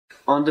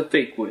on the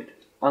fake wood,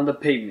 on the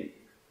pavement,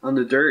 on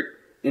the dirt,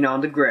 and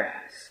on the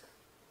grass.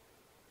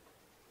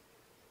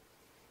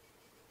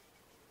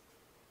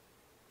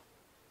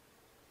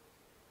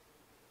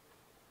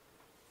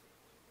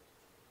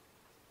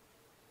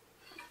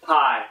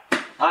 Hi,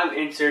 I'm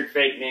insert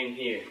fake name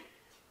here.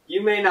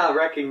 You may not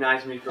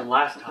recognize me from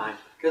last time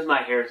because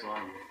my hair's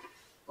longer.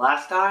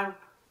 Last time?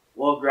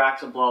 Well,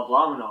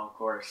 Geraxeflops, of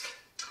course.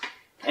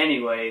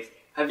 Anyways,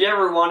 have you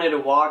ever wanted to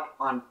walk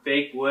on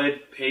fake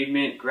wood,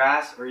 pavement,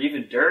 grass, or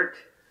even dirt?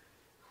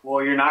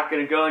 Well, you're not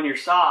going to go in your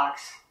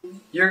socks.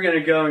 You're going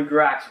to go in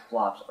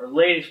Geraxeflops, our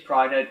latest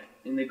product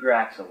in the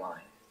Geraxe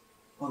line.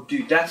 Oh,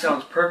 dude, that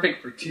sounds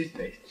perfect for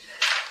toothpaste.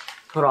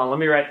 Hold on, let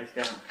me write this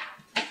down.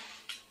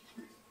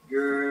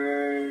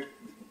 Geraxe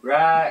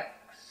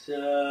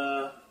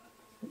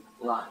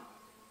line.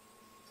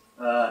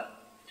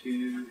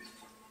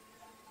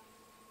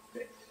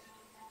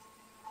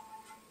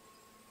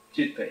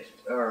 Toothpaste.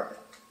 Alright.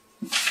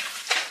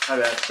 My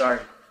bad, sorry.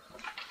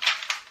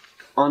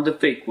 On the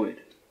fake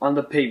wood, on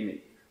the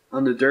pavement,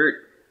 on the dirt,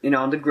 and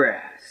on the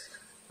grass.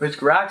 With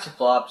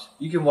Geraxeflops,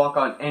 you can walk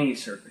on any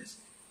surface,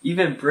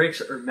 even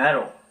bricks or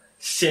metal.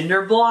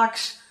 Cinder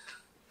blocks?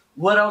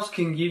 What else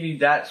can give you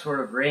that sort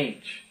of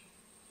range?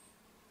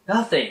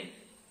 Nothing.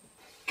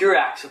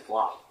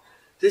 Geraxeflop.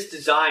 This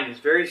design is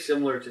very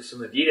similar to some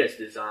Adidas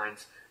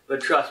designs,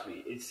 but trust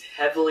me, it's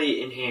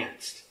heavily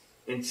enhanced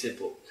and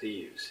simple to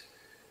use.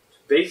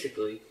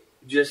 Basically,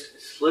 just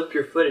slip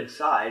your foot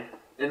inside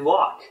and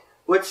walk.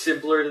 What's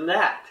simpler than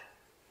that?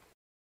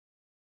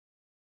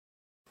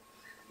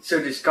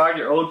 So discard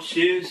your old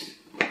shoes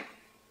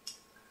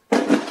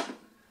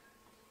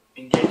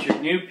and get your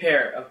new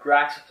pair of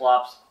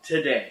Geraxeflops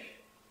today.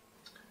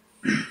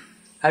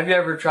 Have you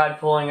ever tried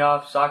pulling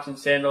off socks and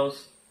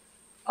sandals?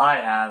 I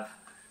have.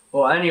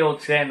 Well, any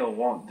old sandal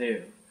won't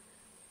do.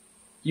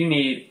 You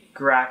need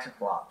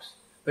Geraxeflops.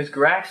 With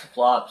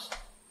Geraxeflops,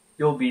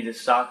 you'll be the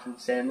socks and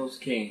sandals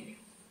king.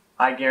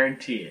 I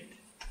guarantee it.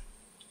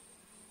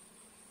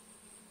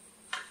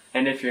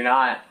 And if you're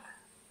not,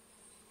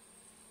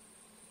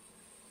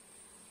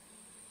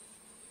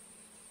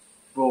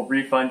 we'll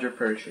refund your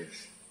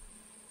purchase.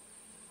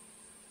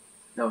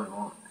 No, we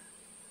won't.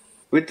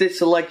 With this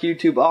select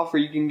YouTube offer,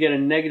 you can get a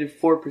negative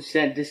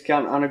 4%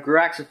 discount on a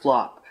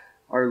Geraxeflop.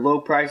 Our low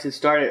prices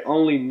start at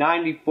only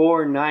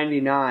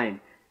 $94.99.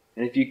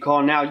 And if you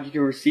call now, you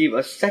can receive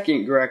a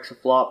second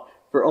Geraxeflop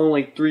for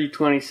only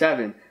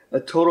 $327, a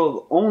total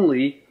of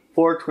only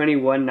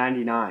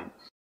 $421.99.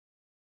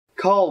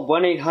 Call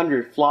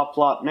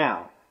 1-800-FLOP-FLOP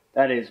now.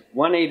 That is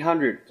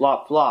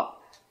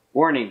 1-800-FLOP-FLOP.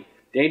 Warning,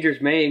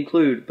 dangers may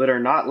include, but are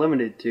not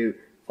limited to,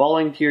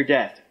 falling to your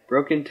death,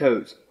 broken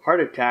toes, heart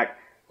attack,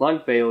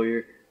 lung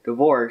failure,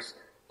 divorce,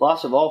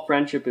 loss of all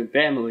friendship and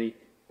family,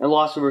 and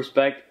loss of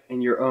respect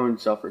and your own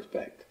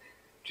self-respect.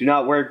 Do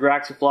not wear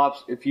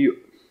Geraxeflops if you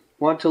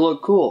want to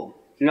look cool.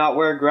 Do not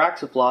wear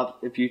Geraxeflops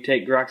if you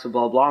take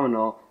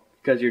Geraxeflops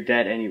because you're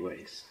dead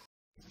anyways.